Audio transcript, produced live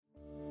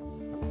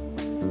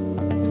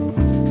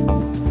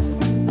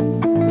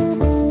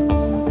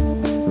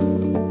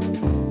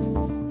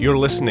You're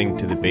listening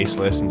to the Bass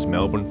Lessons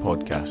Melbourne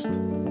podcast,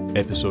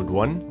 Episode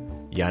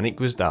 1, Yannick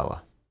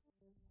Gwizdala.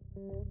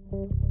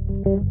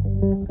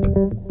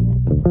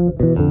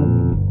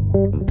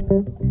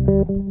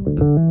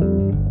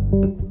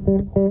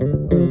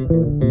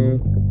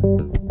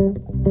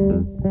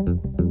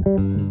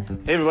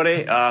 Hey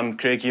everybody, I'm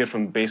Craig here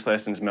from Bass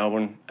Lessons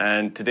Melbourne,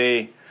 and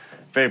today,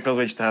 very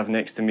privileged to have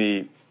next to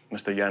me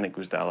Mr. Yannick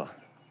Gwizdala.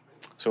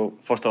 So,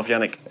 first off,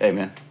 Yannick. Hey,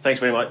 man. Thanks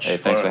very much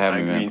thanks for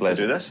having me, man. to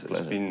Pleasure. do this.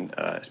 Pleasure.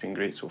 It's been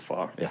great so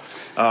far. Yeah.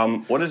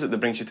 What is it that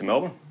brings you to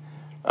Melbourne?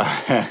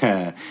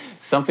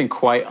 Something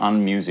quite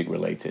unmusic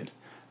related,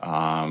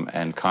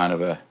 and kind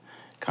of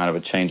a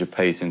change of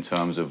pace in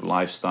terms of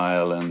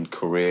lifestyle and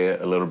career.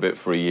 A little bit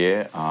for a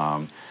year.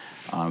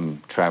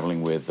 I'm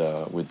traveling with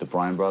the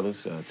Bryan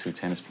brothers, two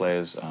tennis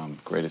players,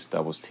 greatest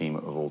doubles team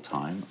of all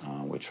time.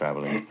 We're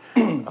traveling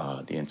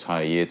the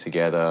entire year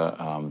together,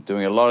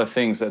 doing a lot of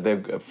things.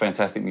 They're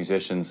fantastic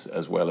musicians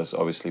as well as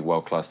obviously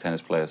world-class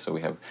tennis players, so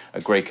we have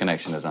a great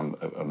connection as I'm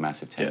a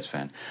massive tennis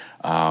fan.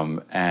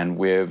 And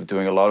we're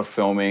doing a lot of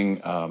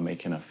filming,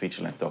 making a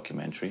feature-length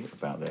documentary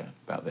about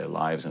their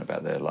lives and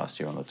about their last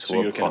year on the tour.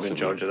 So you're kind of in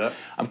charge of that?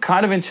 I'm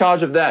kind of in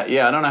charge of that,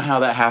 yeah. I don't know how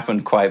that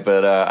happened quite,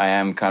 but I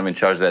am kind of in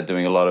charge of that,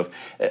 doing a lot of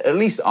at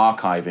least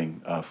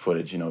archiving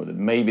footage. You know, that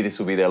maybe this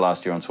will be their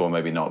last year on tour,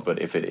 maybe not,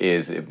 but if it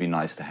is, it'd be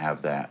nice to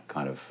have that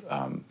kind of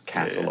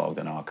catalogued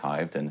and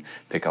archived and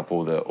pick up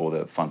all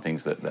the fun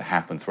things that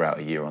happen throughout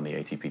a year on the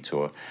ATP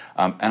tour.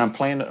 And I'm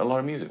playing a lot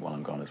of music while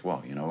I'm gone as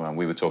well. You know,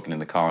 we were talking in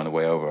the car on the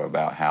way over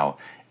about how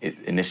it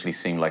initially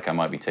seemed like I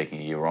might be taking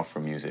a year off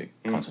from music,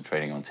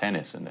 concentrating on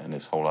tennis and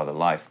this whole other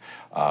life.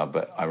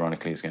 But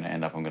ironically, it's going to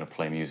end up I'm going to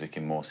play music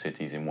in more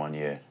cities in 1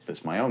 year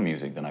that's my own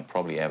music than I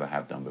probably ever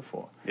have done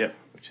before. Yeah.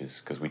 Which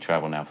is because we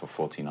travel now for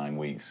 49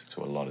 weeks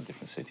to a lot of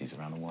different cities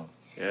around the world.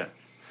 Yeah.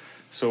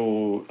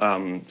 So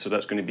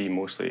that's going to be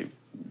mostly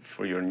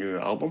for your new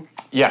album?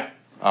 Yeah.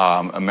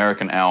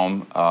 American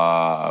Elm,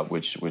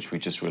 which we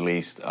just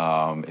released,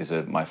 is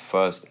my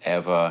first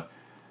ever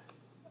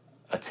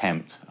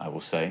attempt, I will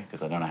say,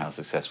 because I don't know how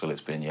successful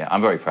it's been yet. I'm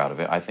very proud of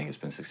it. I think it's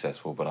been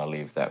successful, but I'll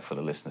leave that for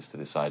the listeners to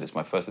decide. It's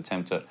my first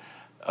attempt at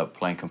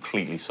playing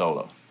completely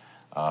solo.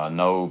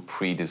 No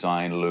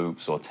pre-designed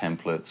loops or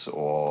templates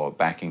or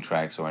backing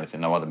tracks or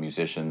anything. No other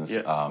musicians.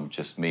 Yeah.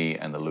 Just me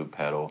and the loop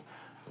pedal,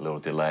 a little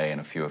delay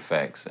and a few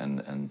effects,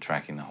 and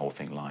tracking the whole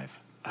thing live.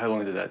 How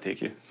long did that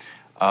take you?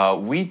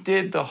 We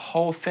did the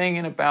whole thing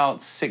in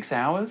about 6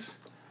 hours.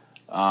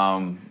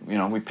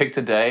 We picked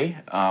a day.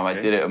 I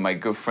did it at my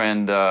good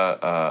friend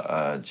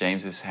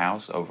James's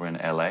house over in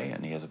LA,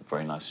 and he has a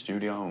very nice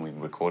studio, and we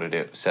recorded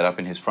it, set up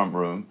in his front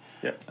room,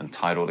 and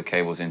tied all the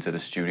cables into the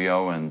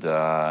studio, and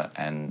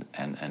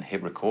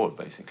hit record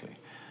basically.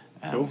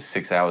 And cool.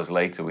 6 hours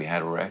later, we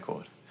had a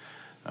record.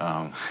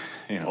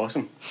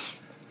 Awesome.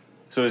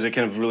 So is it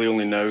kind of really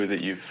only now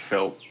that you've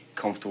felt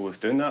comfortable with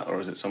doing that, or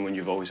is it someone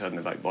you've always had in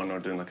the back burner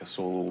doing like a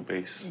solo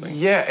bass thing?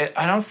 Yeah,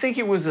 I don't think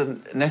it was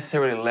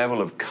necessarily a level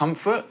of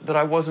comfort that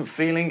I wasn't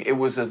feeling. It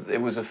was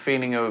a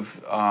feeling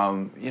of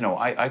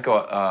I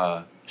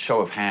got Show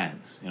of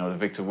Hands, the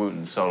Victor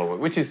Wooten solo,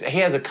 which is, he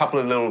has a couple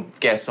of little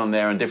guests on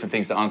there and different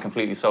things that aren't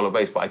completely solo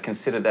bass, but I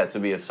consider that to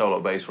be a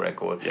solo bass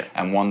record,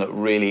 and one that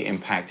really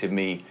impacted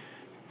me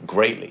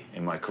greatly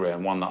in my career,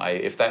 and one that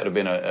if that had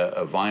been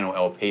a vinyl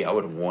LP, I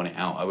would have worn it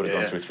out. I would have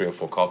gone through 3 or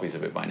 4 copies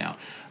of it by now.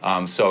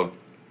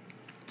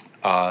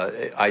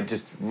 I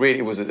just really,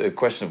 it was a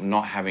question of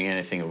not having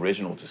anything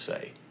original to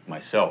say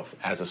myself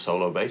as a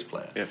solo bass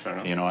player. Yeah, fair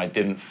enough. I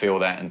didn't feel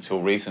that until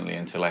recently,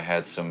 until I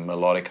had some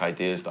melodic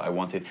ideas that I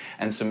wanted,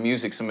 and some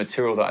music, some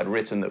material that I'd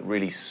written that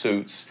really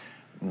suits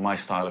my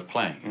style of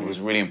playing. It was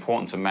really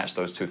important to match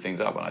those two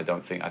things up, and I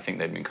think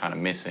they'd been kind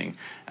of missing,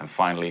 and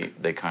finally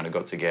they kind of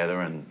got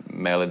together, and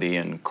melody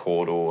and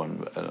chordal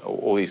and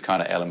all these kind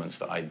of elements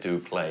that I do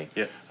play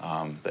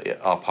that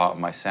are part of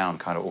my sound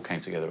kind of all came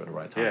together at the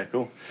right time. Yeah,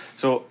 cool.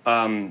 So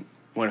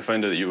when I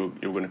found out that you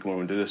were going to come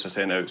over and do this, I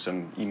sent out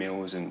some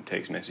emails and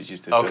text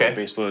messages to the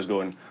bass players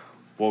going,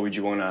 what would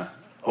you want to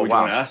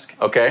ask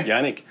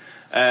Yannick?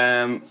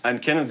 And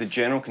kind of the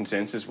general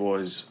consensus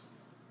was,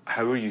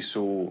 how are you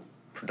so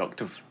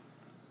productive?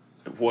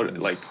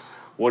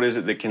 What is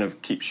it that kind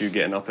of keeps you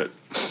getting up at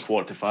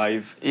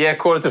 4:45? Yeah,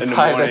 4:45 in the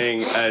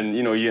morning,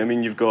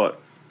 and you've got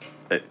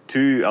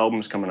 2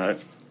 albums coming out,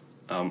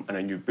 and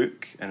a new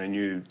book and a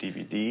new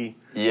DVD.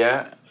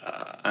 Yeah.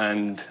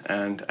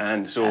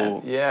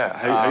 So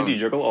how do you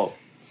juggle it all?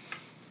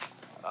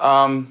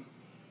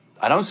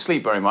 I don't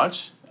sleep very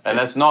much. And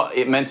that's not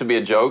meant to be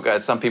a joke.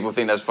 Some people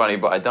think that's funny,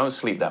 but I don't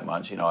sleep that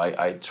much.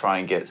 I try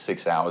and get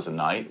 6 hours a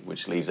night,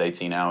 which leaves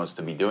 18 hours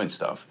to be doing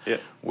stuff. Yeah.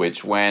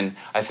 Which I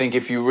think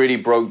if you really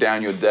broke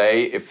down your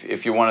day,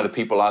 if you're one of the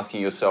people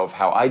asking yourself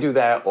how I do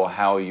that, or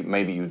how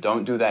maybe you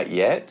don't do that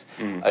yet,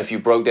 if you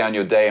broke down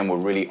your day and were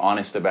really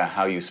honest about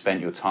how you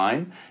spent your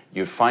time,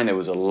 you'd find there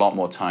was a lot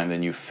more time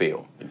than you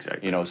feel.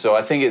 Exactly. So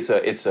I think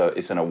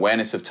it's an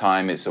awareness of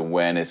time. It's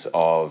awareness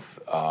of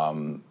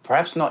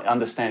perhaps not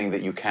understanding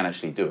that you can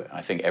actually do it.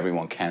 I think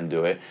everyone can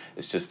do it.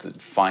 It's just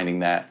finding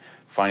that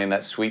finding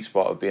that sweet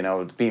spot of being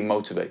able to be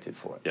motivated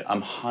for it.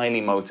 I'm highly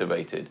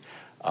motivated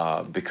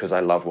because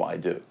I love what I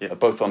do,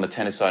 both on the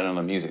tennis side and on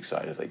the music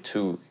side. There's like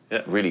two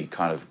really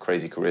kind of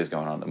crazy careers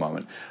going on at the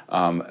moment,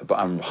 but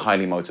I'm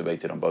highly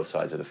motivated on both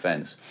sides of the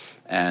fence.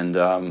 And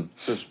so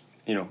it's,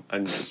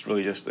 and it's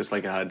really just, it's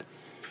like I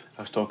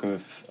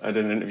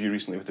did an interview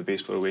recently with the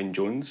bass player Wayne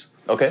Jones.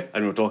 Okay.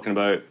 And we were talking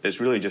about, it's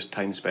really just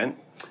time spent.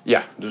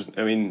 Yeah. With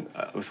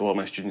a lot of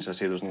my students, I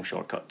say there's no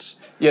shortcuts.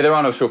 Yeah, there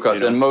are no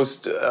shortcuts. And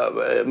most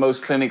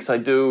clinics I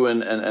do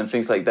and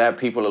things like that,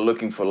 people are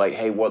looking for like,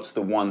 hey, what's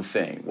the one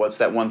thing? What's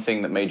that one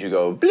thing that made you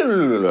go, blah,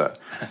 blah, blah, blah.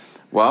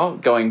 Well,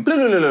 going blah,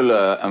 blah, blah, blah,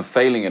 blah, and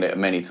failing at it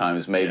many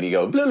times made me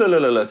go blah, blah, blah,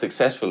 blah,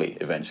 successfully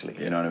eventually.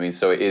 You know what I mean?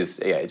 So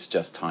it's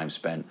just time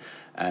spent.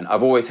 And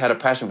I've always had a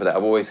passion for that.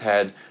 I've always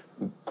had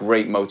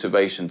great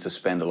motivation to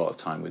spend a lot of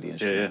time with the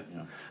instrument.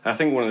 I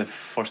think one of the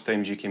first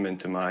times you came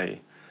into my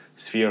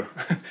sphere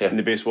in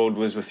the bass world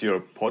was with your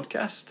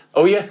podcast.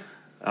 Oh yeah.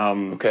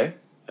 Okay.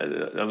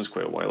 That was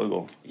quite a while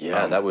ago.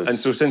 Yeah, that was. And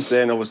so since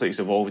then, obviously, it's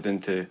evolved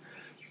into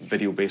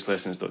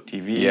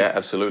videobasslessons.tv. Yeah,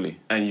 absolutely.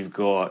 And you've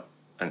got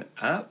an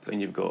app,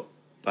 and you've got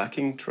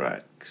backing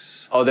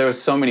tracks. Oh, there are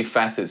so many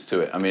facets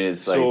to it. I mean,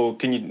 it's like. So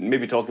can you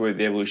maybe talk about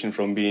the evolution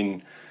from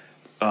being,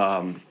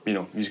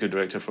 musical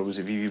director for was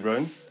it VV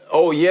Brown?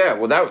 Oh yeah,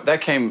 well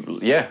that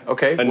came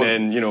okay. And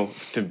then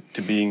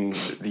to being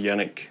the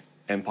Yannick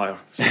Empire.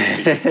 So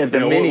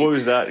what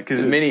was that?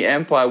 The mini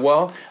empire.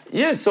 Well,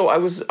 yeah. So I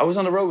was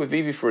on the road with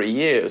Vivi for a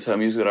year as her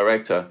musical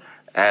director,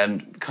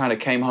 and kind of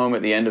came home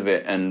at the end of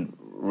it and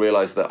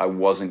realized that I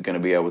wasn't going to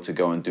be able to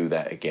go and do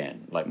that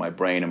again. Like my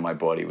brain and my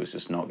body was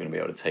just not going to be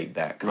able to take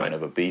that kind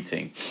of a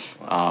beating.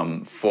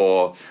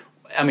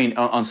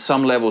 On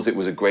some levels, it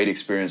was a great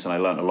experience, and I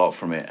learned a lot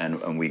from it,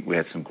 and we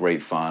had some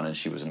great fun, and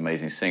she was an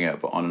amazing singer.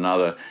 But on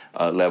another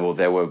level,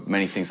 there were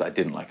many things I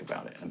didn't like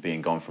about it, and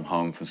being gone from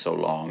home for so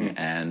long.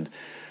 And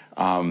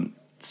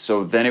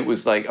so then it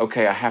was like,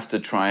 okay,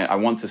 I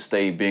want to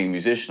stay being a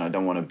musician. I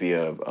don't want to be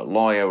a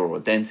lawyer or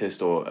a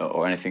dentist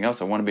or anything else.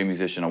 I want to be a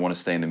musician. I want to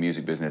stay in the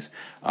music business.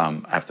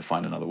 I have to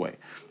find another way.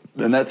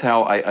 And that's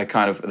how I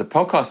the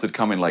podcast had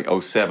come in like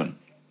 2007,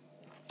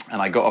 and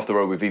I got off the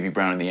road with Vivi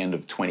Brown in the end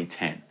of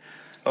 2010.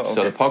 Oh, okay.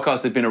 So the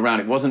podcast had been around.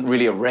 It wasn't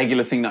really a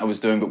regular thing that I was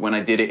doing, but when I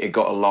did it, it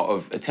got a lot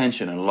of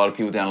attention and a lot of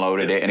people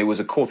downloaded it, and it was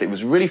a cool thing. It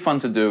was really fun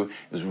to do.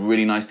 It was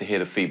really nice to hear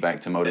the feedback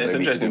to motivate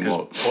me to do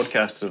more. It's interesting because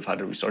podcasts have had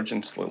a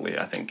resurgence lately,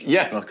 I think.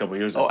 Yeah. In the last couple of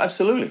years. Oh,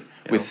 absolutely.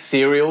 With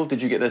Serial,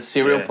 did you get the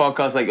Serial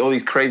podcast? Like all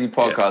these crazy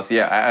podcasts.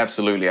 Yeah,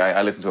 absolutely.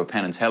 I listened to a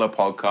Penn and Teller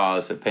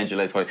podcast, a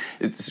Pendulum podcast.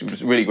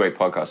 It's a really great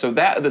podcast. So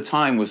that at the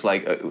time was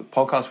like,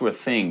 podcasts were a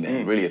thing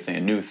then, really a thing,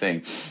 a new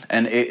thing.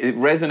 And it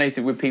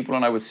resonated with people,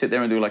 and I would sit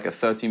there and do like a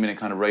 30-minute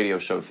kind of radio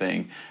show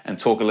thing and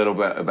talk a little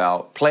bit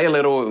about, play a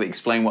little,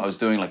 explain what I was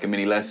doing, like a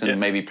mini lesson,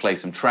 maybe play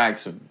some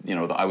tracks of,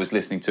 that I was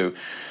listening to.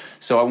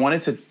 So I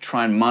wanted to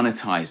try and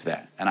monetize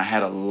that. And I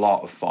had a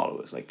lot of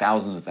followers, like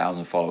thousands and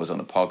thousands of followers on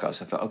the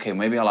podcast. I thought, okay,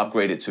 maybe I'll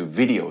upgrade it to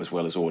video as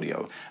well as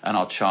audio. And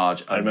I'll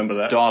charge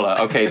 $1.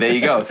 Okay, there you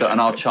go. And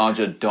I'll charge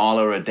 $1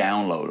 a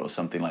download or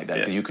something like that,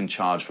 because you can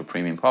charge for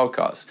premium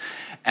podcasts.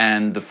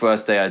 And the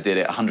first day I did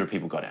it, 100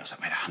 people got it. I was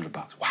like, made $100.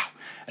 Wow.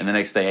 And the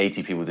next day,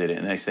 80 people did it.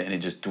 And the next day, and it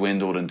just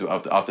dwindled. And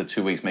after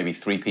 2 weeks, maybe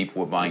 3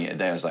 people were buying it a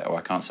day. I was like, I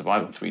can't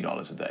survive on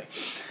 $3 a day.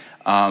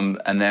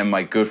 And then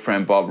my good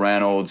friend Bob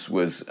Reynolds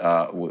was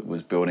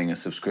building a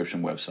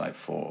subscription website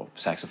for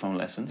saxophone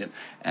lessons,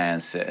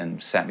 and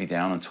sat me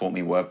down and taught me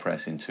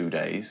WordPress in 2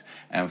 days.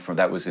 And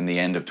that was in the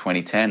end of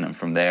 2010. And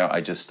from there, I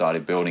just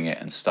started building it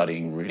and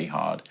studying really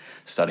hard,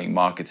 studying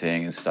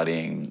marketing and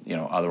studying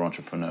other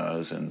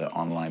entrepreneurs and the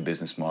online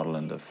business model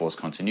and the forced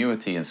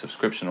continuity and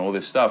subscription, all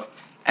this stuff.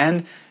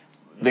 And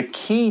the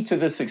key to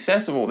the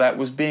success of all that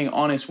was being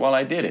honest while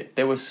I did it.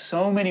 There were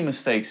so many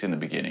mistakes in the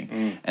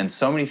beginning and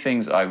so many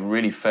things I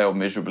really failed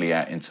miserably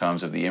at in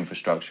terms of the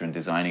infrastructure and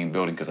designing and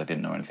building, because I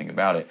didn't know anything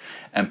about it.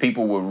 And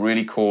people were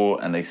really cool,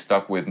 and they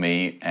stuck with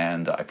me,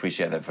 and I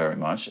appreciate that very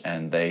much.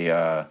 And they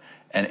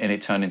and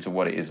it turned into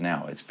what it is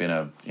now. It's been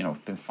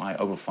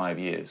over 5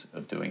 years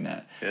of doing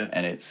that,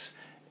 and it's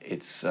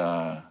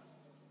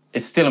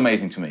still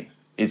amazing to me.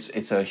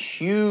 It's a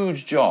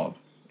huge job.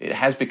 It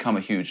has become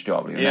a huge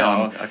job.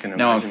 Now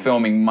I'm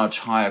filming much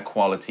higher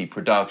quality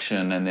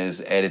production, and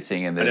there's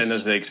editing, and then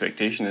there's the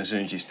expectation as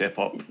soon as you step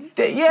up.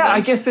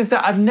 I guess there's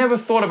that. I've never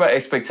thought about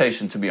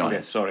expectation, to be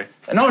honest. Okay,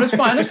 sorry. No, that's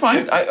fine. That's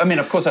fine. I mean,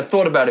 of course, I've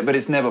thought about it, but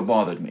it's never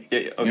bothered me. Yeah,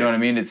 okay. You know what I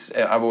mean?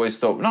 I've always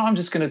thought, no, I'm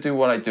just going to do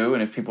what I do,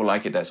 and if people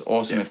like it, that's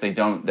awesome. If they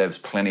don't, there's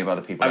plenty of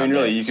other people.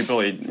 Really, you could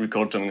probably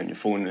record something on your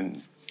phone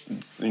and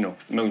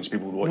millions of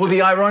people would watch it. Well,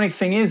 the ironic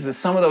thing is that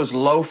some of those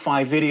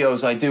lo-fi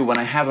videos I do when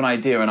I have an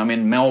idea and I'm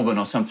in Melbourne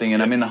or something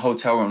and I'm in the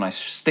hotel room and I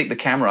stick the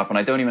camera up and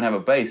I don't even have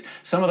a bass,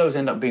 some of those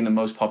end up being the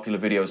most popular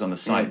videos on the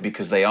site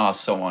because they are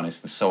so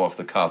honest and so off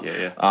the cuff.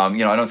 I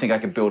don't think I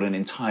could build an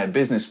entire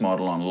business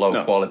model on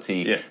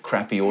low-quality,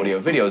 crappy audio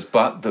videos,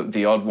 but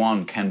the odd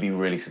one can be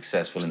really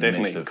successful in the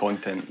midst of...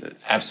 content.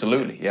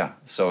 Absolutely, yeah.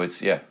 So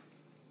it's,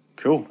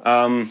 Cool.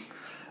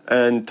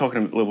 And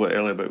talking a little bit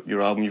earlier about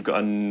your album, you've got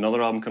another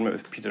album coming out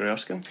with Peter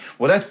Erskine.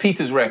 Well, that's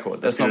Peter's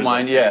record. That's not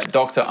mine. Yeah,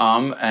 Dr.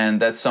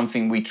 and that's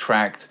something we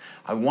tracked,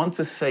 I want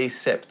to say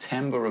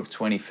September of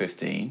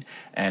 2015,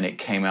 and it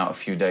came out a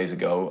few days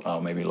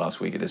ago, maybe last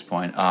week at this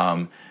point.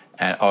 And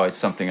it's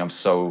something I'm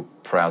so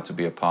proud to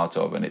be a part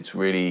of, and it's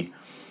really,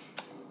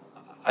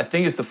 I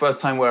think it's the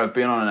first time where I've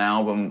been on an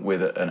album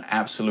with an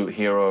absolute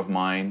hero of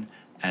mine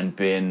and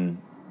been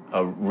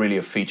really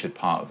a featured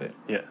part of it.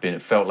 Yeah.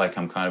 It felt like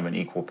I'm kind of an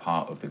equal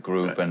part of the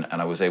group, right. and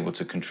I was able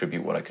to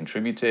contribute what I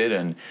contributed,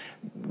 and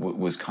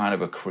was kind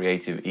of a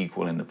creative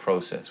equal in the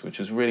process, which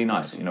was really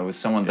nice. You know, with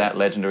someone that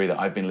legendary that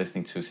I've been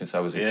listening to since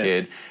I was a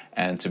kid,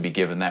 and to be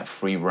given that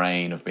free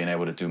reign of being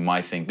able to do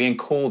my thing, being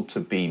called to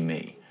be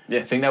me.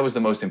 Yeah. I think that was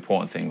the most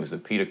important thing, was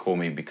that Peter called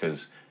me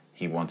because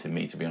he wanted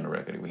me to be on the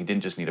record. He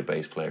didn't just need a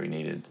bass player, he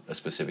needed a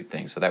specific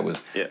thing. So that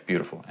was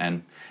beautiful.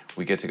 And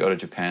we get to go to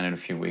Japan in a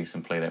few weeks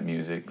and play that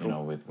music, you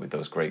know, with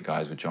those great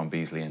guys, with John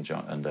Beasley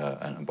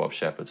and Bob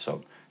Shepard.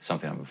 So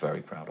something I'm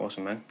very proud of.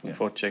 Awesome, man. Look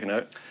forward to checking it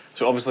out.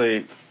 So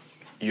obviously,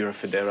 you're a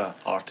Fodera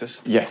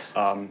artist. Yes.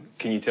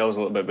 Can you tell us a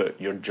little bit about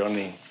your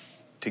journey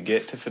to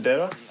get to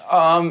Fodera?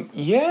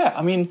 Yeah,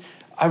 I mean,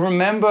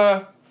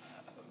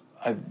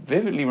 I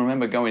vividly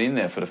remember going in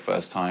there for the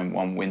first time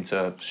one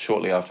winter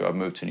shortly after I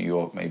moved to New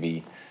York,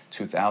 maybe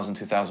 2000,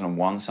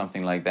 2001,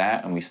 something like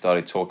that, and we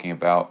started talking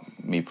about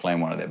me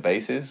playing one of their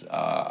basses.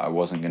 I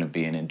wasn't going to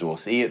be an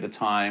endorsee at the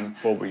time.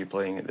 What were you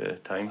playing at the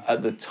time?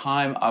 At the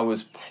time, I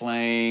was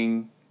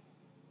playing...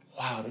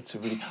 Wow, that's a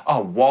really...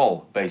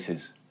 Wal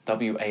basses.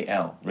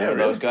 W-A-L. Remember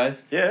those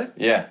guys? Yeah.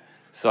 Yeah.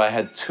 So I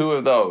had 2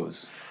 of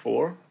those.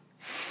 4?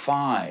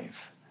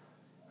 5.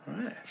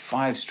 Right.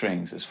 5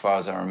 strings, as far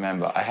as I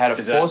remember. I had a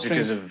 4 string.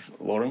 Is that because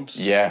of Lawrence?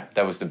 Yeah,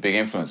 that was the big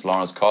influence.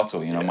 Lawrence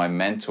Cottle, you know, my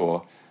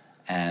mentor,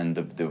 and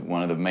the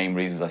one of the main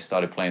reasons I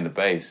started playing the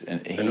bass.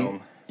 And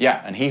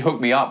he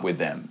hooked me up with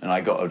them, and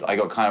I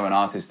got kind of an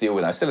artist deal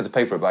with them. I still had to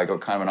pay for it, but I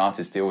got kind of an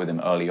artist deal with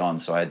them early on.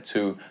 So I had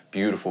 2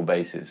 beautiful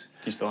basses.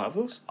 Do you still have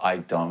those? I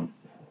don't.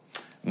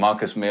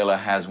 Marcus Miller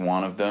has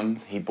one of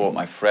them. He bought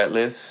my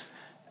fretless,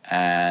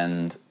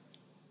 and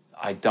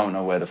I don't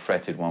know where the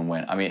fretted one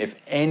went. I mean,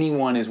 if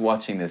anyone is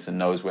watching this and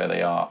knows where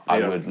they are,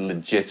 I would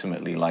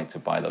legitimately like to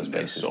buy those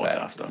basses back.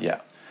 After.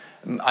 Yeah.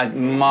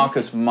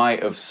 Marcus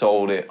might have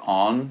sold it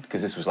on,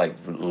 because this was like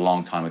a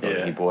long time ago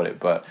that he bought it,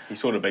 but... He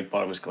sold a big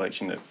part of his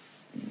collection at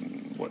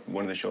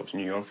one of the shops in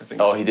New York, I think.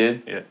 Oh, he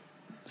did? Yeah.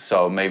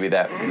 So maybe the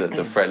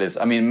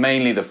fretless... I mean,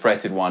 mainly the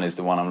fretted one is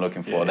the one I'm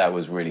looking for. Yeah. That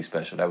was really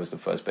special. That was the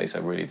first bass I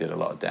really did a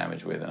lot of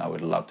damage with, and I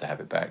would love to have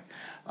it back.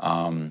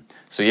 And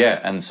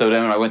so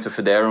then when I went to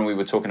Fodera and we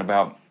were talking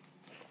about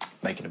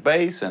making a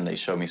bass, and they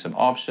showed me some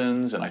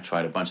options, and I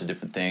tried a bunch of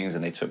different things,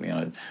 and they took me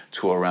on a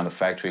tour around the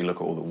factory, look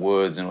at all the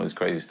woods and all this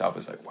crazy stuff.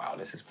 It's like, wow,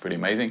 this is pretty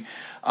amazing.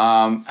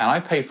 And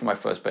I paid for my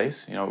first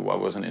bass. You know, I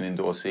wasn't an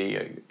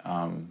endorsee.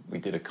 We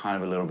did a kind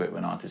of a little bit of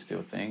an artist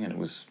deal thing, and it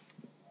was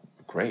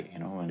great, you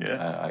know, and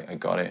I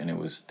got it, and it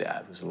was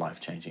a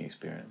life-changing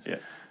experience. Yeah.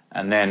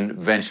 And then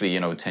eventually, you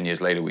know, 10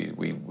 years later, we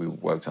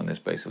worked on this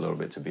bass a little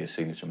bit to be a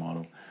signature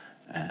model.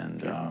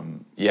 And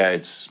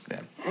there's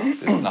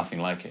nothing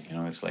like it. You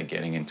know, it's like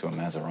getting into a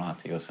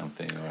Maserati or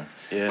something, or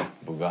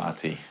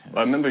Bugatti. Well,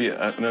 I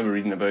remember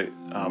reading about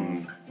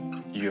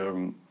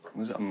your,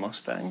 was it a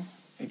Mustang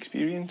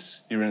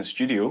experience? You were in a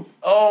studio.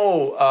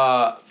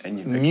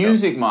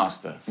 Music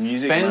Master.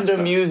 Fender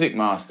Music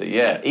Master.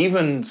 Yeah,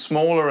 even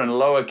smaller and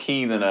lower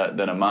key than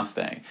a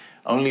Mustang.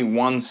 Only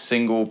one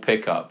single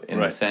pickup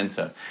in the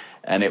center,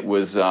 and it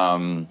was.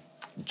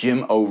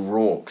 Jim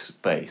O'Rourke's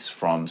bass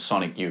from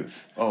Sonic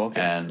Youth. Oh, okay.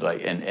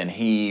 And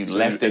he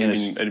left it in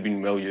it had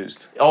been well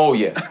used. Oh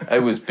yeah,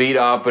 it was beat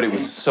up, but it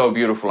was so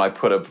beautiful. I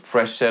put a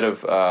fresh set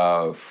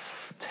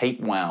of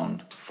tape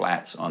wound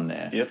flats on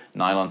there. Yep.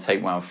 Nylon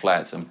tape wound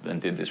flats, and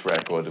did this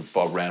record, the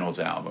Bob Reynolds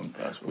album,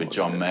 with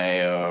John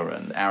Mayer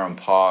and Aaron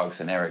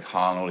Parks and Eric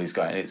Hahn, all these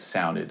guys, and it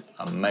sounded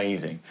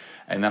amazing.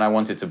 And then I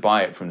wanted to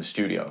buy it from the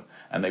studio,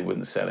 and they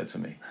wouldn't sell it to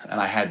me.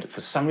 And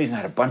for some reason,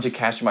 I had a bunch of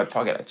cash in my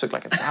pocket. I took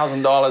like $1,000,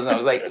 and I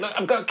was like, look,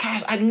 I've got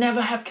cash. I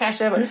never have cash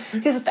ever.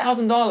 Here's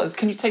 $1,000.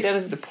 Can you take that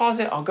as a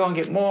deposit? I'll go and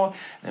get more. And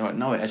they went,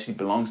 no, it actually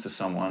belongs to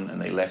someone,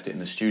 and they left it in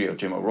the studio.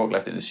 Jim O'Rourke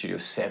left it in the studio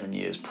 7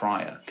 years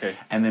prior. Okay.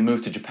 And they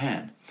moved to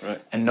Japan. Right.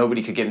 And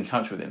nobody could get in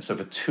touch with him. So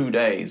for 2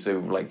 days, there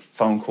were like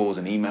phone calls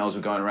and emails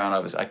were going around.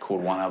 I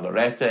called Juan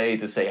Alderete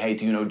to say, hey,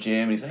 do you know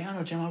Jim? And he's like, I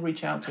know Jim, I'll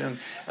reach out to him.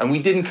 And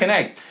we didn't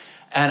connect.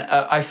 And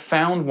I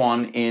found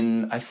one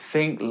in, I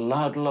think,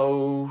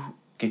 Ludlow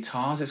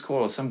Guitars it's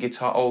called, or some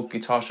old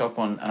guitar shop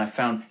and I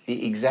found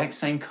the exact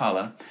same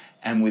color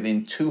and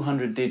within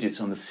 200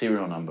 digits on the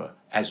serial number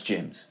as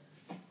Jim's.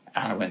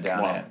 And I went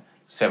down there,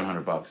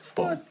 $700,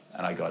 boom,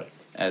 and I got it.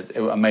 And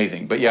it was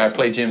amazing. But yeah, I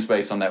played Jim's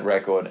bass on that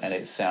record, and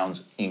it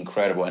sounds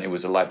incredible, and it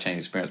was a life-changing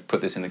experience.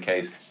 Put this in the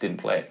case, didn't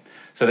play it.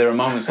 So there are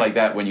moments like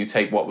that when you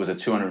take what was a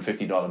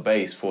 $250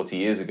 bass 40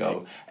 years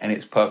ago, and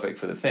it's perfect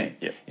for the thing.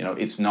 Yeah. You know,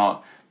 it's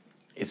not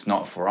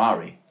a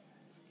Ferrari,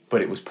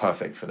 but it was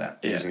perfect for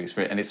that music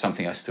experience, and it's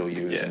something I still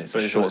use, and it's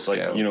a short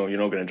scale. Like, you know, you're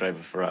not going to drive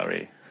a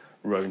Ferrari,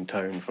 round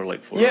town for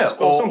like 4 hours. Yeah,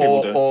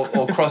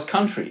 or cross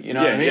country. You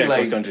know what I mean? Yeah,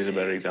 cross country is a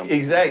better example.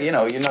 Exactly. You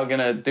know, you're not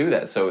gonna do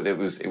that. So it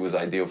was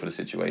ideal for the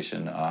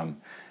situation.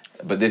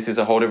 But this is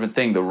a whole different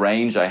thing. The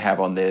range I have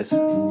on this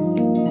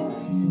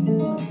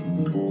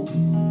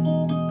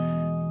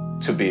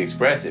to be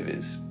expressive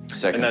is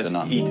second to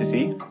none. E to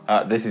C?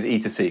 This is E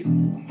to C.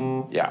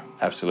 Yeah,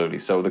 absolutely.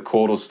 So the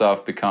chordal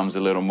stuff becomes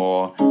a little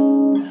more, a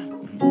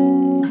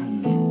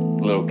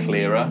little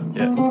clearer.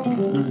 Yeah.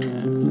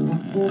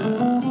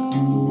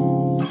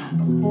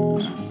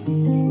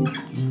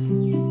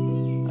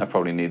 I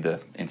probably need the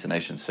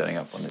intonation setting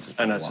up on this.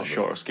 And that's a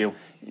shorter scale.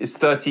 It's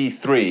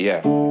 33,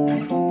 yeah.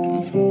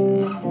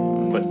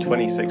 But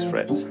 26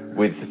 frets.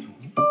 With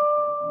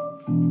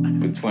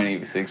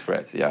 26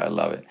 frets, yeah, I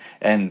love it.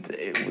 And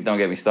don't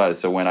get me started,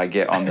 so when I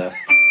get on the...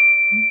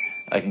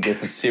 I can get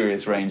some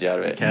serious range out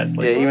of it. Cat's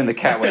like, yeah, even the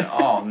cat went,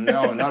 oh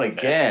no, not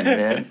again,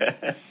 man.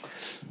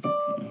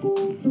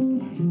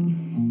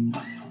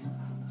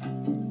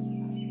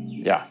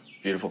 Yeah.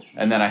 Beautiful.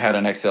 And then I had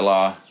an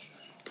XLR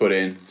put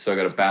in, so I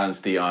got a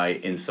balanced DI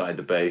inside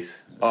the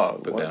bass.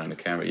 Put that on the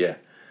camera, yeah.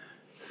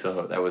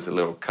 So that was a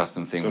little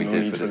custom thing we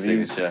did for the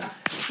signature.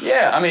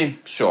 Yeah, I mean,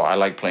 sure, I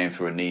like playing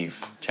through a Neve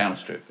channel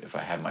strip if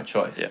I have my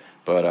choice. Yeah.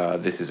 But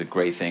this is a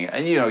great thing.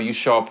 And you know, you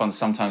show up on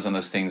sometimes on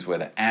those things where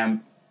the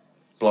amp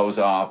blows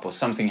up or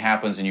something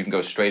happens and you can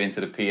go straight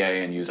into the PA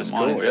and use a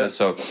monitor. Cool, yeah.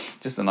 So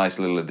just a nice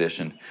little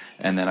addition.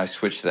 And then I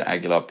switched to the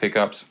Aguilar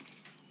pickups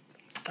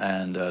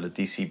and the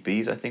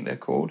DCBs, I think they're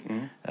called.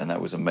 Mm-hmm. And that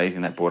was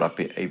amazing. That brought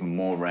up even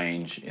more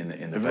range in the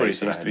Everybody bass.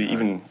 Seems to be,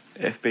 even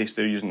F-bass,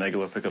 they're using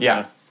Aguilar pickups.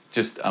 Yeah, now.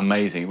 Just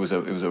amazing. It was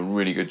a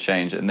really good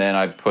change. And then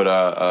I put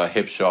a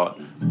hip shot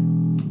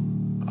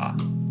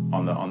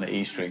on the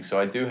E string. So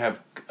I do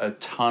have a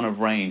ton of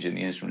range in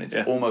the instrument.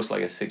 It's almost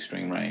like a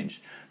 6-string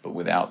range, but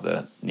without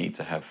the need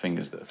to have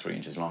fingers that are 3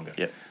 inches longer.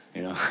 Yeah.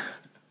 You know.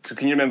 So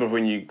can you remember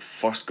when you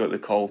first got the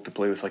call to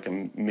play with like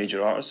a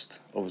major artist?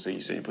 Obviously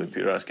you said you played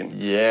Peter Askin.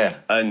 Yeah.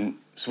 And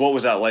so what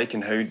was that like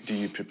and how do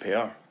you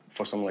prepare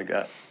for something like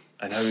that?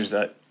 And how has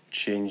that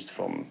changed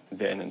from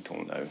then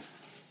until now?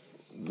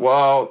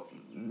 Well,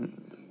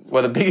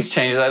 the biggest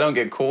change is I don't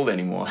get called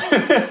anymore.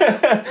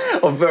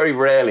 Or very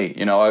rarely.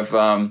 You know, I've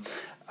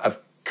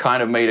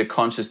kind of made a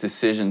conscious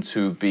decision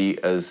to be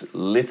as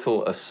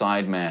little a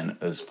sideman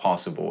as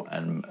possible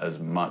and as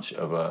much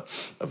of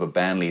a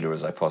band leader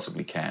as I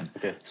possibly can.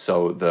 Okay.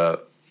 So the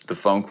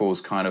phone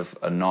calls kind of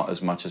are not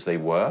as much as they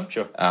were.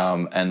 Sure.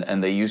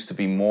 And they used to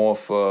be more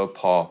for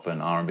pop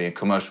and R&B and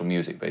commercial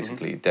music,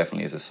 basically,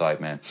 definitely as a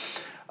sideman.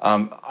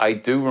 I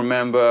do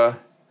remember...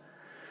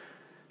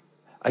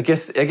 I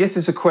guess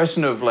it's a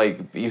question of, like,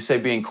 you say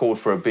being called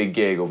for a big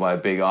gig or by a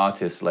big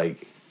artist,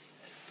 like,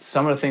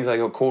 some of the things I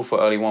got called for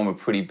early on were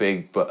pretty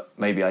big, but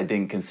maybe I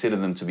didn't consider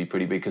them to be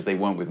pretty big because they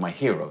weren't with my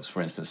heroes,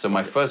 for instance. So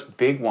my first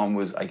big one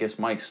was, I guess,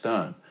 Mike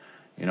Stern,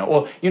 you know.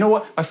 Or, you know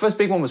what? My first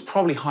big one was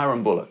probably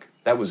Hiram Bullock.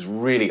 That was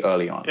really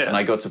early on. Yeah. And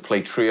I got to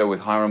play trio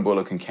with Hiram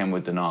Bullock and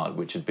Kenwood Denard,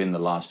 which had been the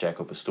last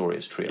Jaco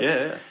Pastorius trio.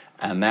 Yeah.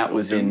 And that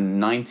was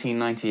in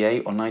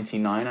 1998 or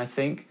 99, I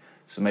think.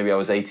 So maybe I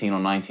was 18 or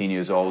 19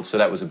 years old, so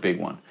that was a big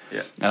one.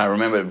 Yeah. And I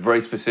remember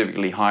very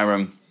specifically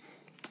Hiram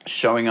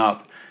showing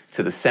up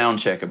to the sound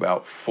check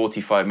about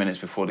 45 minutes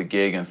before the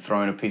gig and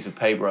throwing a piece of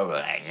paper over,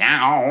 like,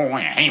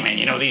 hey man,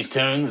 you know these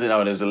tunes? You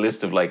know, there was a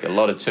list of like a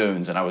lot of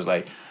tunes, and I was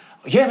like,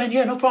 yeah man,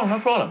 yeah, no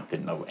problem.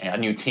 Didn't know. I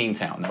knew Teen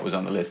Town, that was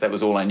on the list. That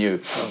was all I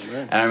knew. Oh,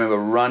 and I remember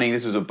running,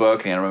 this was at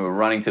Berkeley, and I remember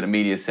running to the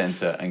media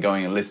center and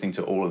going and listening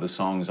to all of the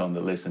songs on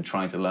the list and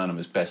trying to learn them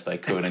as best I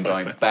could and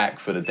going back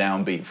for the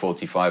downbeat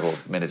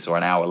 45 minutes or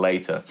an hour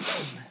later.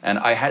 And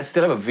I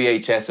still have a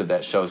VHS of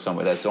that show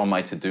somewhere that's on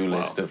my to-do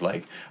list of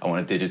like, I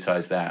want to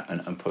digitize that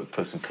and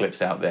put some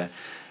clips out there.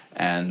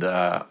 And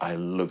I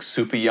look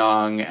super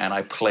young, and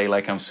I play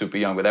like I'm super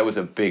young, but that was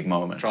a big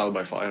moment. Trial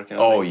by fire,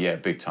 kind of thing. Yeah,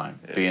 big time.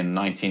 Yeah. Being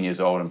 19 years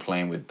old and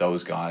playing with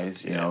those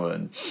guys, you know.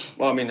 And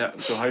well, I mean,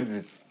 so how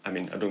did I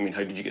don't mean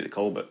how did you get the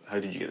call, but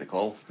how did you get the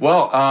call?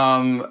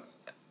 Well,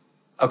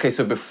 okay,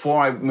 so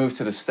before I moved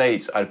to the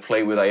States, I'd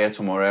played with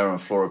Aieto Moreira and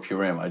Flora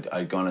Purim.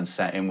 I'd gone and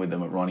sat in with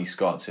them at Ronnie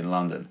Scott's in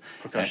London.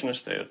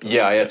 Percussionist there?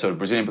 Yeah, Aieto, the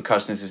Brazilian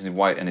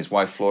percussionist, and his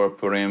wife Flora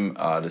Purim,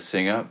 the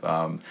singer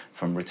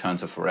from Return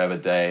to Forever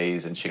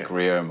Days and Chick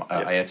Corea.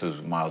 Aieto's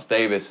with Miles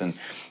Davis, and,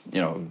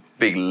 you know,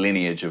 big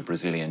lineage of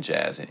Brazilian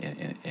jazz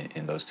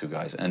in those two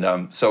guys.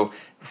 And so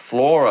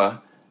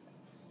Flora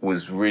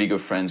was really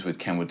good friends with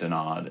Kenwood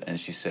Denard, and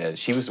she said,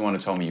 she was the one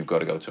who told me, you've got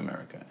to go to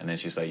America. And then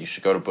she's like, you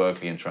should go to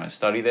Berkeley and try and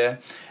study there.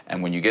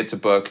 And when you get to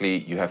Berkeley,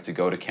 you have to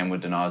go to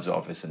Kenwood Denard's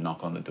office and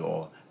knock on the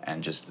door.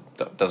 And just,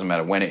 doesn't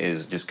matter when it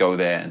is, just go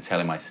there and tell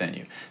him I sent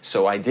you.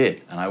 So I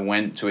did. And I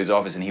went to his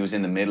office, and he was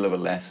in the middle of a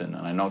lesson.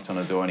 And I knocked on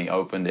the door, and he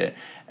opened it.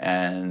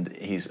 And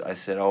I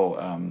said,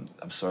 I'm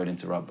sorry to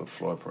interrupt, but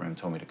Flora Purim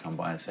told me to come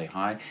by and say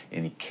hi.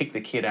 And he kicked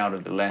the kid out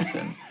of the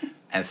lesson.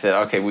 And said,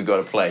 okay, we've got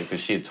to play, because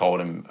she had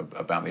told him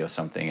about me or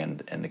something,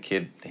 and the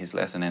kid, his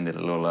lesson ended a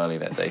little early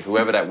that day.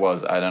 Whoever that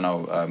was, I don't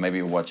know, maybe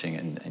you're watching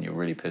and you're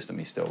really pissed at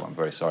me still, I'm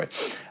very sorry.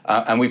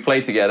 And we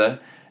played together,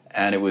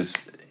 and it was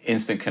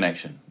instant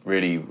connection,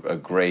 really a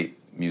great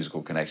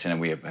musical connection, and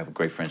we have a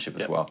great friendship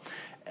as well.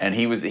 And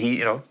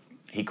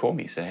he called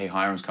me, said, "Hey,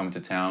 Hiram's coming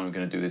to town. We're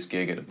going to do this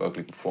gig at the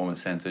Berkeley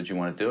Performance Center. Do you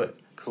want to do it?"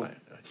 Cool.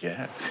 Like,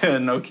 yeah,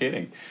 no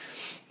kidding.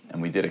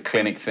 And we did a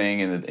clinic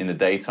thing in the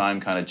daytime,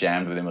 kind of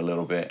jammed with him a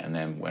little bit, and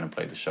then went and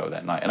played the show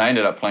that night. And I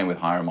ended up playing with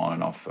Hiram on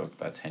and off for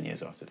about 10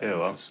 years after that, which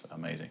was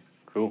amazing.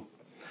 Cool.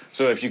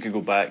 So if you could go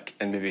back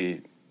and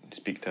maybe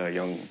speak to a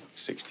young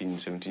 16,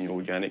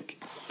 17-year-old Yannick,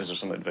 is there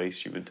some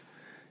advice you would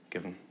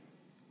give him?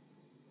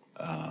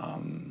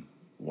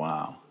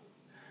 Wow.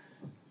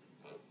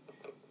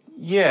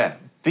 Yeah,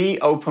 be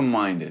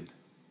open-minded.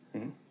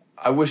 Mm-hmm.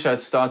 I wish I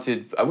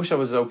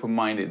was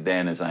open-minded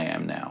then as I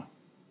am now.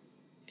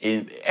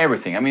 In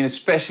everything. I mean,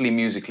 especially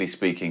musically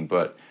speaking,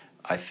 but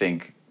I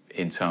think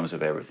in terms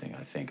of everything,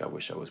 I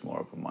wish I was more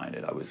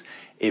open-minded.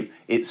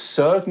 It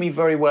served me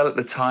very well at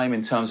the time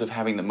in terms of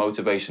having the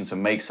motivation to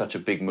make such a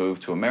big move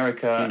to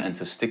America and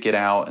to stick it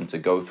out and to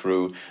go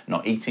through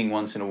not eating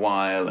once in a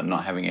while and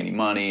not having any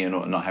money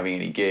and not having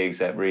any gigs.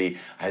 That really,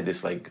 I had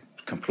this like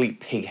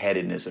complete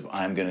pig-headedness of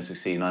I'm going to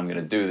succeed and I'm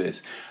going to do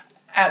this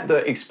at the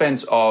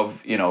expense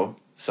of,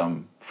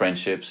 some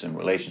friendships and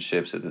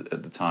relationships at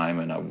the time,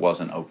 and I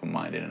wasn't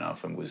open-minded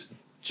enough and was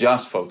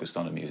just focused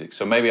on the music.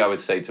 So maybe I would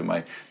say to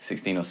my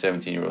 16 or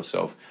 17-year-old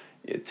self,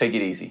 take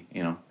it easy,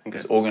 Okay.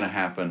 It's all going to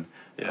happen.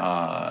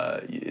 Yeah.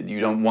 You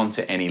don't want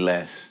it any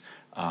less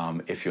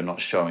if you're not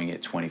showing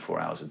it 24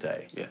 hours a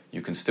day. Yeah.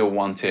 You can still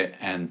want it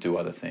and do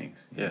other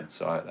things. Yeah.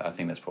 So I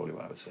think that's probably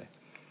what I would say.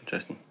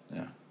 Interesting.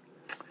 Yeah.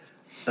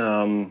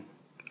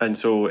 And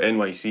so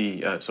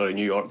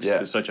New York's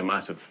is such a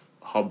massive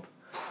hub.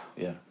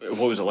 Yeah.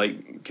 What was it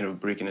like kind of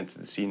breaking into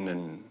the scene,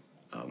 and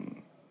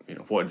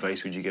what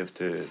advice would you give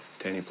to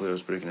any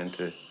players breaking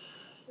into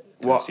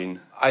the scene?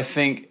 I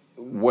think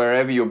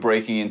wherever you're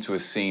breaking into a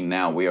scene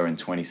now, we are in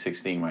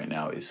 2016 right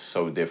now, is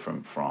so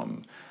different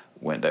from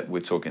when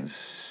we're talking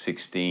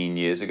 16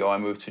 years ago I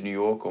moved to New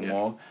York or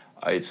more.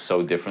 It's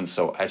so different.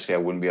 So actually I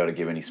wouldn't be able to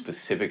give any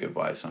specific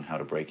advice on how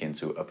to break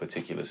into a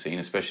particular scene,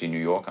 especially New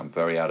York. I'm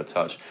very out of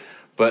touch.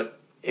 But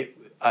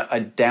I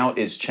doubt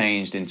it's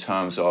changed in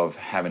terms of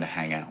having to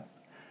hang out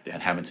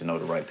and having to know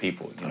the right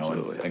people,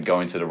 and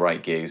going to the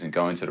right gigs and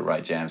going to the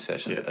right jam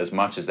sessions. Yeah. As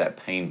much as that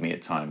pained me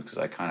at times, because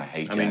I kind of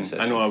hate jam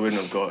sessions. I know I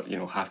wouldn't have got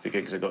half the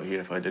gigs I got here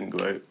if I didn't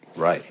go out.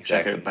 Right,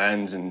 exactly. Check out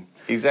bands and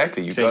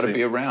exactly. You've got to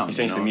be around.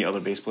 Essentially meet other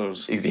bass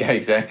players. Yeah,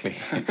 exactly.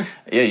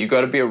 Yeah, you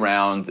got to be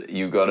around.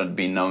 You got to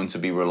be known to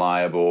be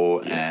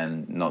reliable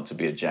and not to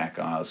be a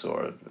jackass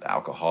or an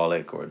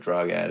alcoholic or a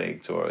drug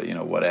addict or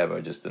whatever.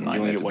 Just a nightmare.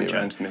 You only get one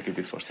chance to make a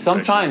good first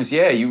impression. Sometimes,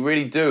 yeah, you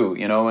really do.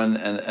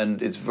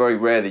 And it's very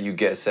rare that you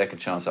get a second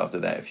chance after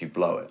that if you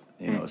blow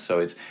it.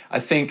 So I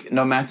think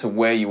no matter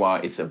where you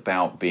are, it's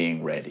about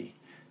being ready.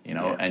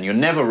 And you're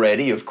never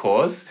ready, of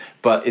course,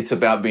 but it's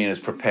about being as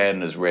prepared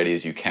and as ready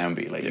as you can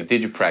be. Like you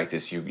did your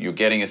practice, you're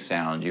getting a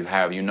sound, you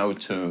know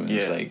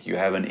tunes, like you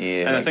have an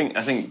ear. And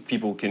I think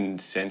people can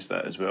sense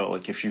that as well.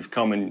 Like if you've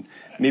come and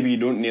maybe you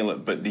don't nail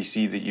it, but they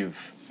see that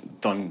you've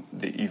done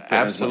that, you've put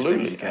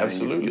absolutely,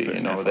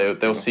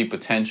 they'll see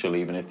potential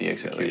even if the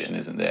execution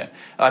isn't there.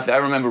 I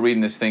remember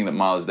reading this thing that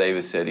Miles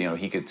Davis said.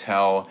 He could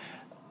tell,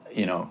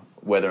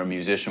 whether a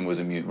musician was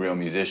a real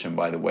musician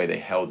by the way they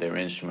held their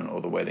instrument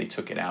or the way they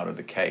took it out of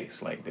the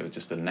case. Like there was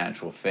just a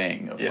natural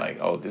thing of like,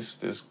 oh,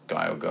 this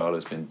guy or girl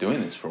has been doing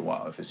this for a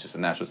while. If it's just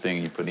a natural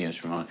thing, you put the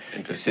instrument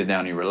on, you sit down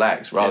and you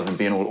relax, rather than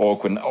being all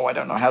awkward and, I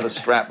don't know how the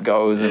strap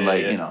goes and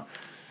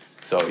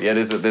So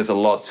there's a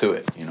lot to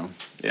it,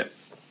 Yeah.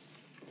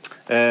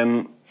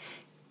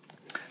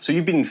 So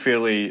you've been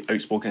fairly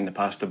outspoken in the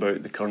past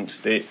about the current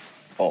state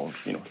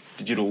of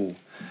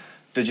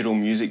digital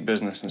music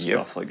business and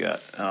stuff like that.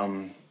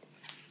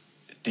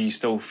 Do you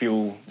still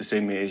feel the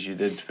same way as you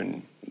did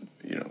when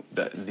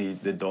that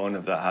the dawn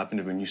of that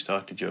happened when you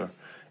started your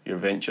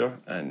venture,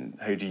 and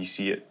how do you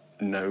see it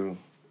now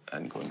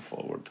and going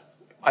forward?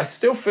 I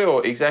still feel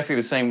exactly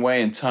the same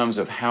way in terms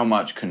of how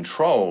much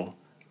control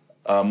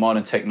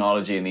modern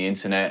technology and the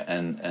internet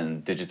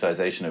and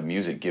digitization of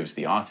music gives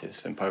the artist.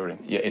 It's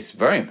empowering. Yeah, it's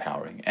very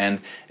empowering, and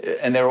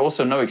there are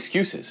also no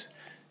excuses.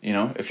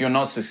 If you're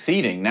not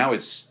succeeding, now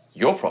it's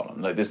your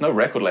problem. Like, there's no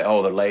record like,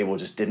 the label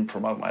just didn't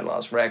promote my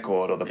last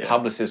record, or the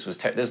publicist was...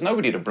 There's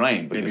nobody to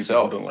blame but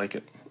yourself. People don't like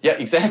it. Yeah,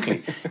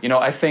 exactly.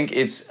 I think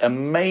it's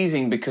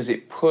amazing because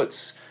it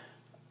puts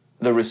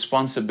the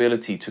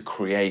responsibility to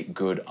create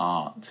good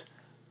art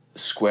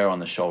square on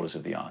the shoulders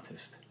of the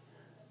artist,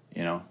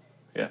 Yeah.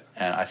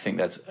 And I think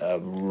that's a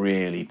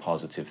really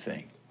positive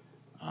thing.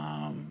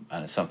 And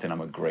it's something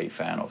I'm a great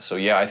fan of. So,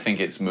 I think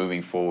it's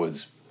moving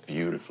forwards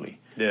beautifully.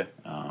 Yeah.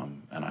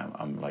 And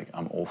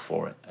I'm all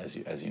for it,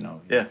 as you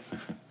know. Yeah.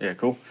 Yeah,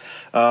 cool.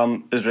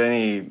 Is there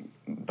any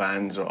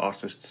bands or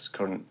artists,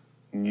 current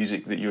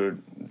music that you're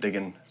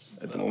digging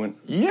at the moment?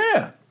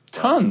 Yeah,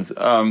 tons.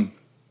 The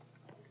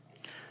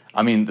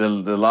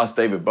last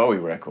David Bowie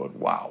record,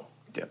 wow.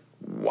 Yeah.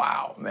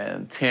 Wow,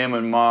 man. Tim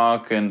and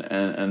Mark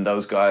and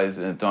those guys,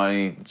 and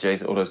Donnie,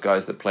 Jason, all those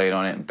guys that played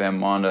on it, and Ben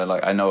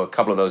Monder, I know a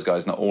couple of those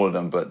guys, not all of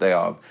them, but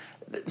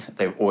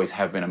they always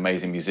have been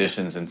amazing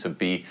musicians, and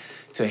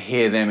to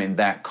hear them in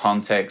that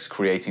context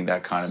creating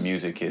that kind of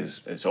music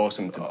it's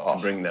awesome to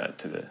bring that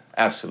to the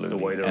absolutely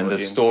the wider and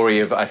audience. The story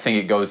of, I think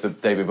it goes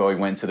that David Bowie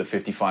went to the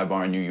 55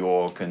 bar in New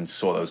York and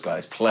saw those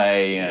guys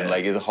play, and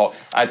like it's a whole,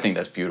 I think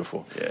that's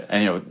beautiful.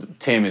 And you know,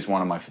 Tim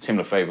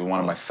LaFave, one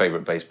of my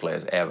favorite bass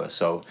players ever.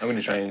 So I'm going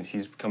to try, and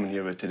he's coming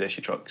here with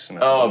Tedeschi Trucks in a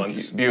couple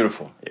months.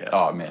 Beautiful.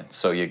 Oh man,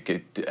 so you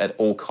get, at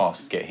all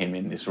costs get him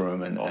in this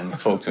room and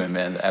talk to him,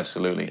 man.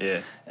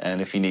 Absolutely. And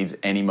if he needs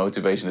any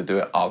motivation to do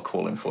it, I'll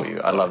call him for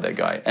you. I love that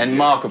guy. And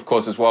Mark, of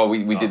course, as well.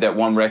 We did that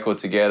one record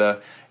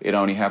together. It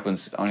only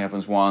happens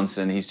once,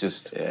 and he's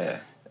just a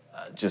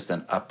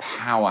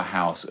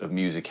powerhouse of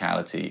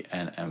musicality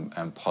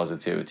and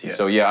positivity.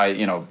 So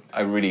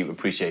I really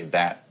appreciate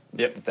that.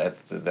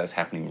 That's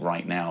happening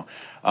right now.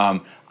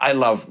 I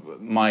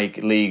love Mike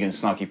League and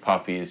Snarky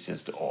Puppy is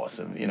just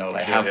awesome. You know,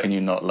 like how can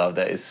you not love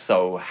that? It's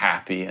so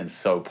happy and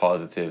so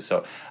positive.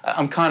 So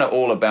I'm kind of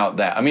all about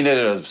that. I mean,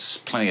 there's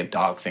plenty of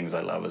dark things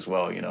I love as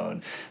well, you know,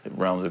 and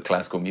realms of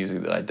classical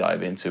music that I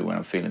dive into when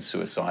I'm feeling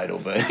suicidal.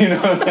 But you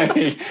know,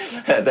 like,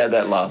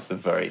 that lasts a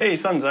very. Hey,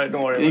 sun's out.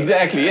 Don't worry about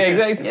exactly. Yeah,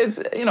 exactly.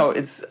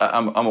 It's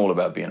I'm all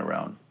about being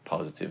around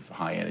positive,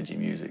 high energy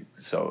music.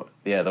 So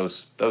yeah,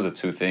 those are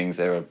two things.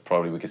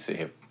 We could sit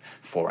here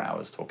 4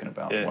 hours talking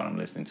about what I'm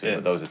listening to.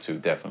 But those are two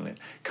definitely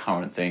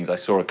current things. I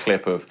saw a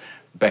clip of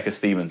Becca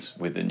Stevens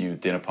with the new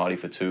Dinner Party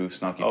for Two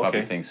Snarky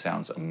Puppy thing.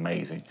 Sounds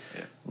amazing.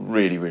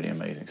 Really, really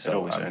amazing. So it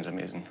always sounds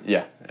amazing.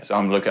 Yeah. So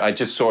I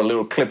just saw a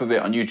little clip of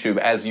it on YouTube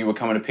as you were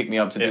coming to pick me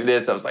up to do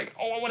this. I was like,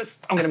 I'm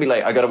going to be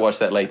late. I got to watch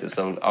that later.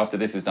 So after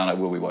this is done, I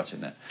will be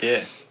watching that. Yeah,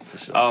 for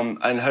sure.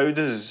 And how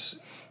does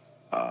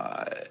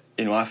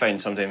I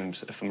find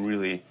sometimes if I'm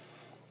really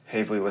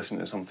heavily listening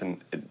to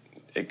something,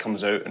 it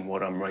comes out in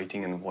what I'm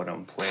writing and what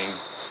I'm playing.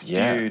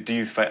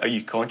 Are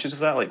you conscious of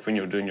that? Like when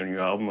you're doing your new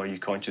album, are you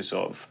conscious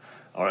of,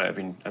 all right, I've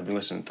been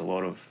listening to a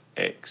lot of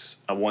X,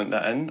 I want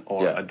that in,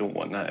 or I don't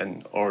want that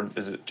in, or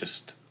is it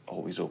just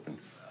always open?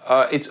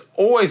 It's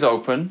always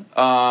open,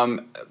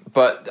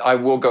 but I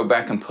will go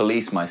back and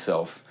police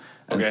myself.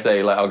 And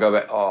say, like, I'll go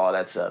back,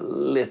 that's a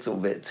little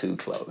bit too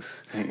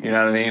close. You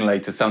know what I mean?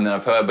 Like, to something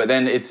I've heard. But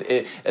then at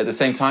the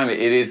same time, it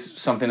is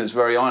something that's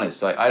very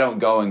honest. Like, I don't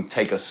go and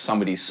take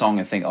somebody's song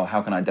and think,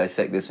 how can I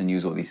dissect this and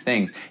use all these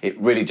things? It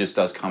really just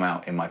does come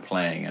out in my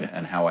playing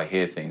and how I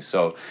hear things.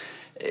 So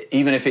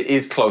even if it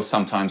is close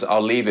sometimes,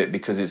 I'll leave it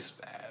because it's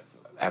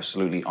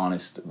absolutely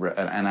honest,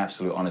 an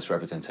absolute honest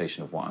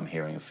representation of what I'm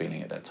hearing and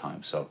feeling at that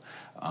time. So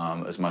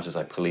as much as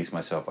I police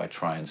myself, I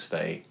try and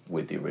stay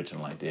with the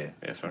original idea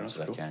as much as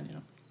I can, you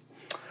know.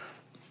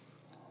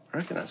 I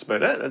reckon that's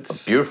about it.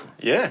 It's beautiful.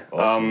 Yeah.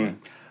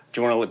 Awesome, do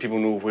you want to let people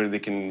know where they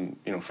can,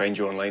 find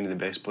you online, the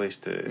best place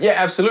to... Yeah,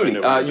 absolutely.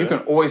 You can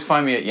always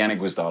find me at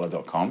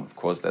yannickgwizdala.com. Of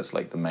course, that's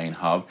like the main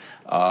hub.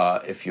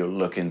 If you're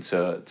looking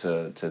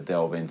to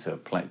delve into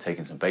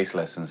taking some bass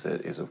lessons, there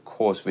is, of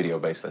course,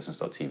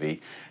 videobasslessons.tv.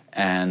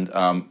 And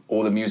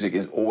all the music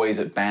is always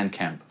at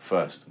Bandcamp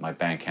first, my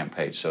Bandcamp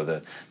page. So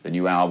the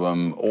new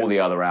album, all the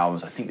other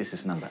albums, I think this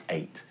is number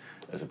 8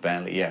 as a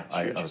band. Yeah,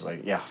 I was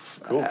like,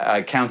 cool.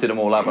 I counted them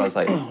all up. I was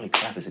like, holy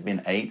crap, has it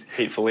been 8?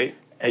 Hateful 8.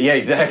 Yeah,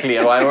 exactly.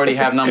 I already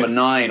have number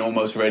 9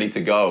 almost ready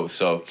to go.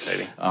 So,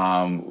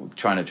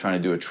 trying to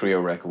do a trio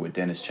record with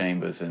Dennis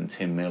Chambers and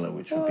Tim Miller,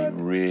 which would be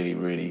really,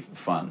 really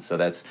fun. So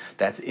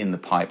that's in the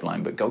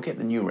pipeline. But go get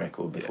the new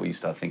record before you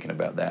start thinking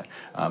about that.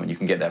 And you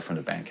can get that from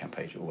the Bandcamp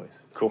page always.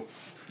 Cool.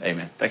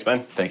 Amen. Thanks, man.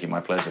 Thank you.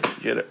 My pleasure.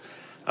 Get it.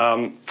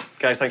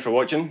 Guys, thanks for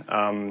watching.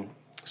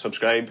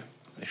 Subscribe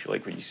if you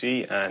like what you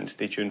see, and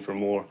stay tuned for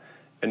more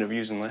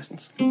interviews and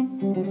lessons.